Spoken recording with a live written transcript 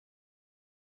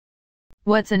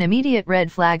What's an immediate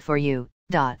red flag for you?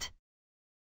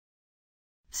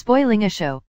 Spoiling a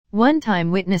show. One time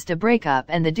witnessed a breakup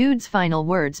and the dude's final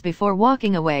words before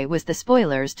walking away was the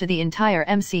spoilers to the entire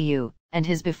MCU, and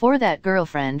his before that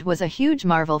girlfriend was a huge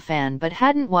Marvel fan but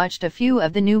hadn't watched a few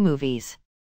of the new movies.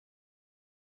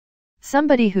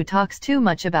 Somebody who talks too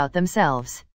much about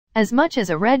themselves. As much as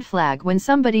a red flag when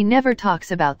somebody never talks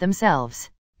about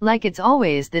themselves. Like it's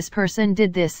always this person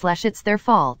did this / it's their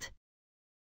fault.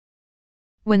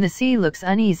 When the sea looks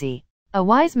uneasy. A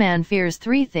wise man fears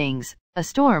 3 things, a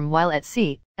storm while at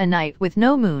sea, a night with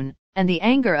no moon, and the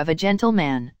anger of a gentle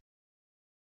man.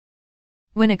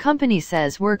 When a company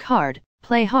says work hard,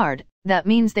 play hard, that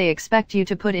means they expect you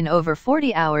to put in over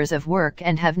 40 hours of work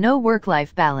and have no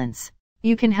work-life balance.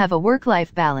 You can have a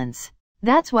work-life balance.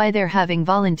 That's why they're having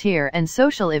volunteer and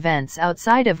social events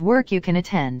outside of work you can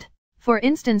attend. For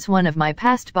instance, one of my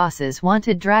past bosses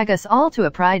wanted to drag us all to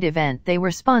a Pride event they were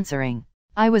sponsoring.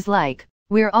 I was like,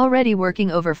 we're already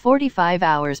working over 45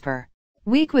 hours per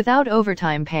week without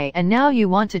overtime pay and now you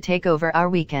want to take over our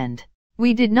weekend.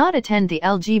 We did not attend the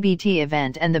LGBT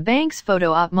event and the bank's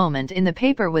photo op moment in the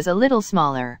paper was a little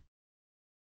smaller.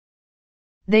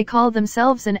 They call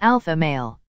themselves an alpha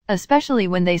male. Especially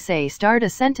when they say start a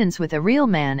sentence with a real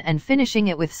man and finishing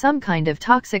it with some kind of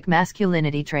toxic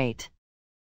masculinity trait.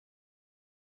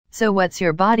 So what's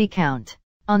your body count?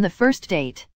 On the first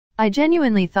date. I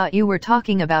genuinely thought you were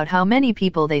talking about how many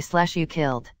people they / you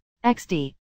killed.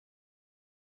 XD.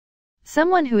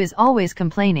 Someone who is always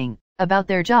complaining about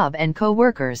their job and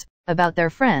co-workers, about their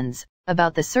friends,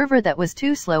 about the server that was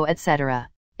too slow, etc.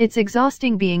 It's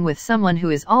exhausting being with someone who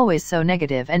is always so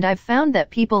negative, and I've found that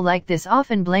people like this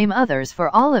often blame others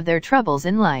for all of their troubles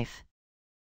in life.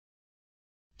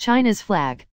 China's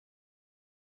flag.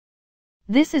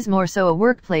 This is more so a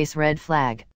workplace red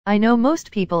flag. I know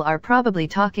most people are probably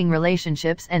talking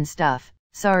relationships and stuff,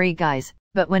 sorry guys,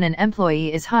 but when an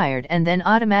employee is hired and then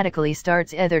automatically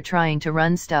starts either trying to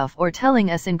run stuff or telling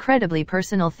us incredibly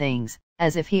personal things,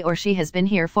 as if he or she has been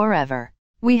here forever.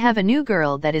 We have a new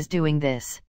girl that is doing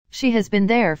this. She has been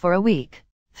there for a week.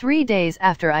 3 days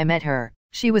after I met her,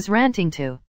 she was ranting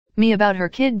to me about her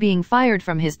kid being fired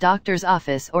from his doctor's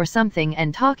office or something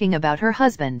and talking about her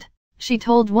husband. She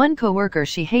told one coworker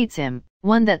she hates him,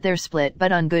 one that they're split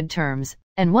but on good terms,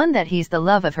 and one that he's the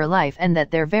love of her life and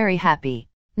that they're very happy.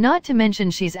 Not to mention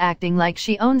she's acting like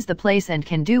she owns the place and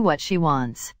can do what she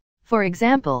wants. For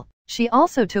example, she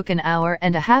also took an hour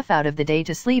and a half out of the day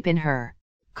to sleep in her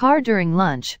car during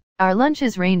lunch. Our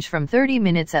lunches range from 30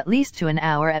 minutes at least to an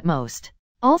hour at most.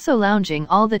 Also lounging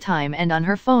all the time and on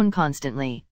her phone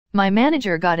constantly. My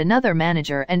manager got another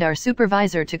manager and our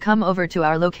supervisor to come over to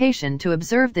our location to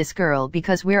observe this girl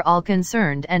because we're all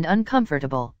concerned and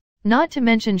uncomfortable. Not to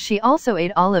mention she also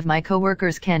ate all of my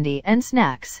coworkers' candy and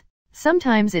snacks.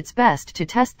 Sometimes it's best to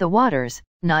test the waters,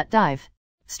 not dive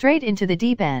straight into the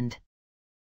deep end.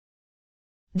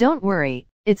 Don't worry,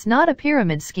 it's not a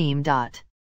pyramid scheme.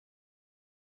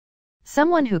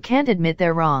 Someone who can't admit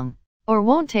they're wrong, or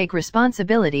won't take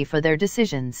responsibility for their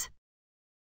decisions.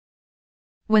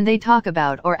 When they talk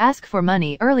about or ask for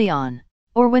money early on,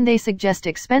 or when they suggest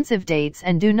expensive dates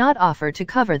and do not offer to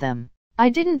cover them. I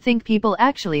didn't think people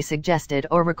actually suggested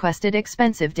or requested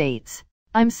expensive dates.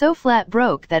 I'm so flat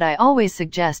broke that I always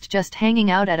suggest just hanging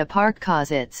out at a park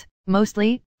cause it's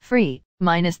mostly free,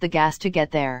 minus the gas to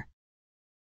get there.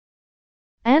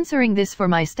 Answering this for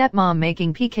my stepmom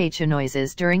making Pikachu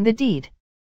noises during the deed.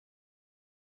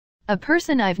 A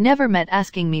person I've never met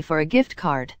asking me for a gift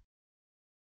card.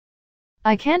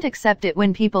 I can't accept it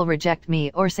when people reject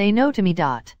me or say no to me.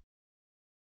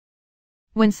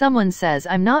 When someone says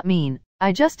I'm not mean,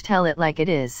 I just tell it like it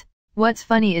is. What's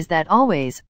funny is that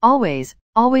always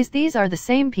these are the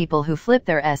same people who flip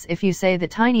their S if you say the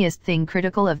tiniest thing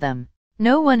critical of them.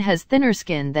 No one has thinner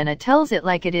skin than a tells it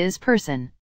like it is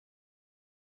person.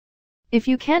 If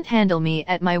you can't handle me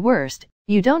at my worst,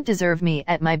 you don't deserve me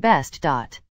at my best.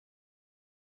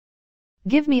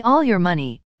 Give me all your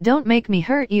money, don't make me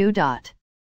hurt you.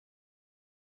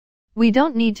 We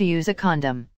don't need to use a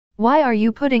condom. Why are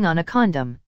you putting on a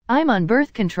condom? I'm on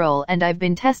birth control and I've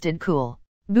been tested cool.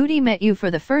 Booty met you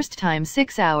for the first time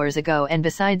 6 hours ago and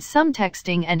besides some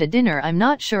texting and a dinner I'm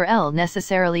not sure I'll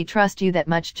necessarily trust you that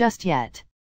much just yet.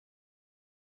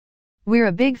 We're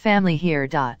a big family here.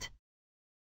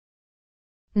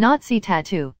 Nazi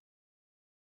tattoo.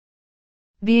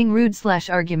 Being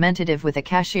rude/argumentative with a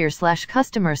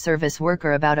cashier/customer service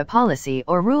worker about a policy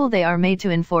or rule they are made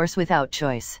to enforce without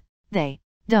choice. They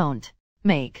don't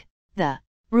make the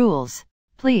rules.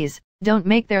 Please, don't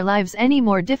make their lives any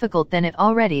more difficult than it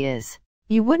already is.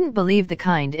 You wouldn't believe the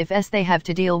kind of they have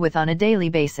to deal with on a daily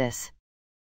basis.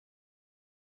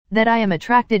 that I am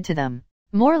attracted to them.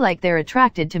 More like they're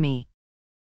attracted to me.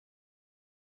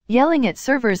 Yelling at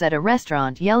servers at a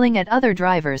restaurant, yelling at other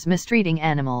drivers, mistreating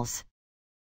animals.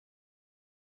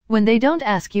 When they don't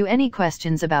ask you any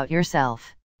questions about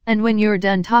yourself. And when you're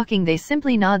done talking, they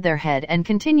simply nod their head and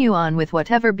continue on with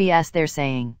whatever BS they're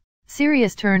saying.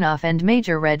 Serious turn-off and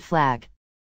major red flag.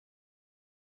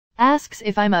 Asks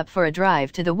if I'm up for a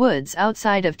drive to the woods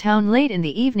outside of town late in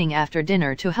the evening after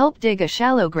dinner to help dig a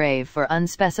shallow grave for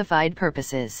unspecified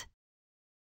purposes.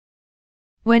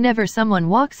 Whenever someone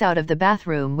walks out of the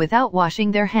bathroom without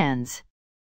washing their hands.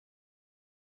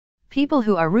 People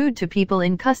who are rude to people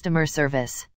in customer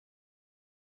service.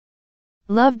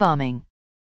 Love bombing.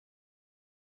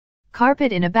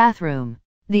 Carpet in a bathroom.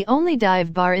 The only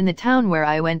dive bar in the town where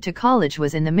I went to college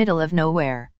was in the middle of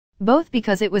nowhere. Both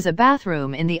because it was a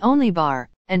bathroom in the only bar,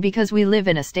 and because we live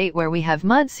in a state where we have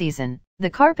mud season, the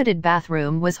carpeted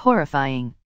bathroom was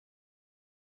horrifying.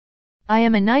 I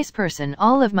am a nice person,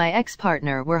 all of my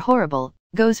ex-partner were horrible,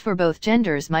 goes for both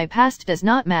genders, my past does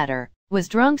not matter, was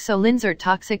drunk so Lindsert,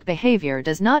 toxic behavior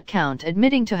does not count,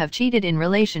 admitting to have cheated in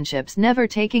relationships, never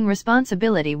taking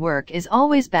responsibility, work is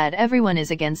always bad, everyone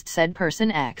is against said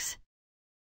person X.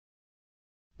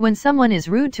 When someone is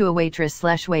rude to a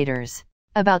waitress/waiters.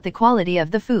 About the quality of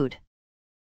the food.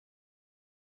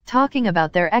 Talking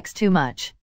about their ex too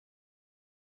much.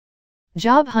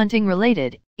 Job hunting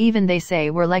related, even they say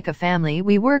we're like a family,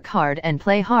 we work hard and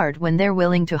play hard when they're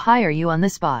willing to hire you on the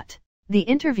spot. The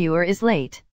interviewer is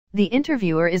late. The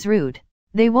interviewer is rude.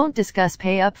 They won't discuss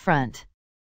pay up front.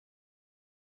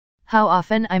 How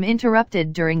often I'm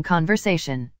interrupted during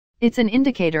conversation. It's an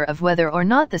indicator of whether or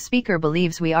not the speaker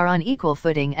believes we are on equal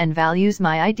footing and values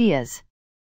my ideas.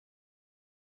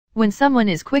 When someone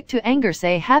is quick to anger,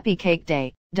 say happy cake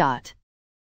day.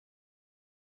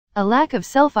 A lack of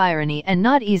self-irony and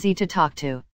not easy to talk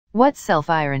to. What's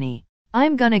self-irony?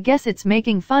 I'm gonna guess it's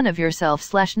making fun of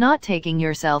yourself/not taking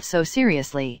yourself so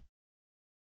seriously.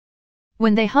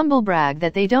 When they humble brag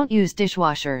that they don't use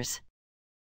dishwashers.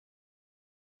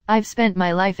 I've spent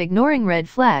my life ignoring red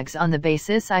flags on the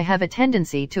basis I have a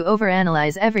tendency to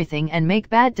overanalyze everything and make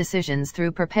bad decisions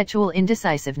through perpetual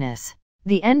indecisiveness.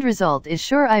 The end result is,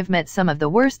 sure, I've met some of the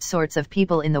worst sorts of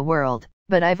people in the world,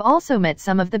 but I've also met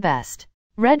some of the best.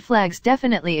 Red flags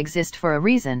definitely exist for a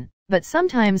reason, but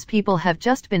sometimes people have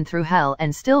just been through hell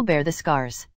and still bear the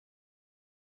scars.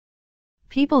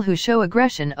 People who show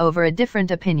aggression over a different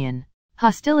opinion.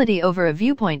 Hostility over a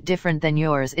viewpoint different than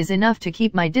yours is enough to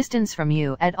keep my distance from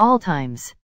you at all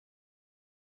times.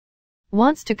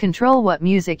 Wants to control what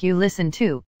music you listen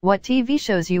to, what TV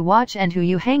shows you watch, and who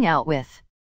you hang out with.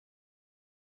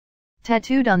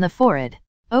 Tattooed on the forehead.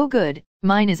 Oh good,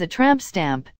 mine is a tramp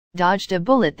stamp, dodged a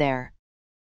bullet there.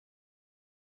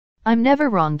 I'm never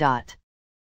wrong.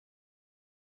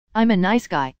 I'm a nice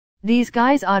guy. These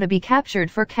guys ought to be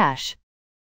captured for cash.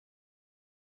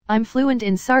 I'm fluent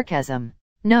in sarcasm.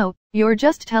 No, you're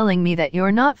just telling me that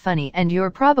you're not funny and you're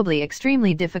probably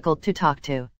extremely difficult to talk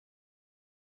to.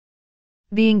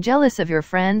 Being jealous of your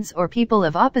friends or people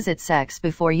of opposite sex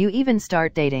before you even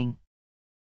start dating.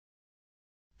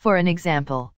 For an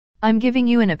example, I'm giving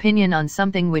you an opinion on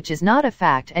something which is not a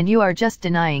fact and you are just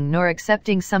denying nor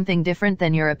accepting something different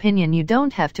than your opinion. You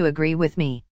don't have to agree with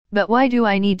me. But why do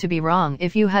I need to be wrong?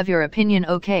 If you have your opinion,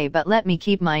 okay, but let me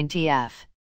keep mine. TF.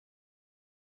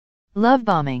 Love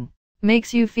bombing.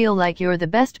 Makes you feel like you're the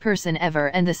best person ever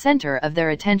and the center of their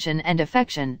attention and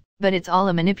affection, but it's all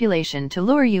a manipulation to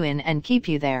lure you in and keep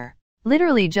you there.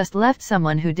 Literally just left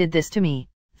someone who did this to me.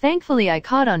 Thankfully I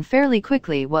caught on fairly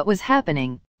quickly what was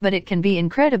happening, but it can be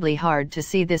incredibly hard to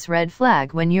see this red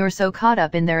flag when you're so caught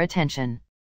up in their attention.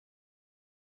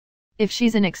 If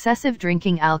she's an excessive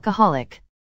drinking alcoholic.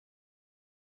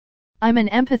 I'm an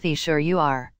empathy, sure you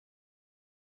are.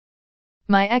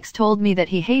 My ex told me that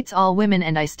he hates all women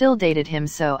and I still dated him,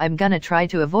 so I'm gonna try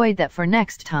to avoid that for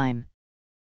next time.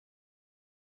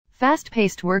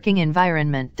 Fast-paced working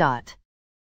environment.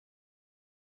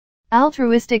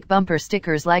 Altruistic bumper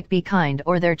stickers like Be Kind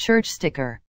or their church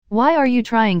sticker. Why are you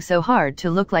trying so hard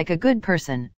to look like a good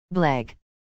person? Bleg.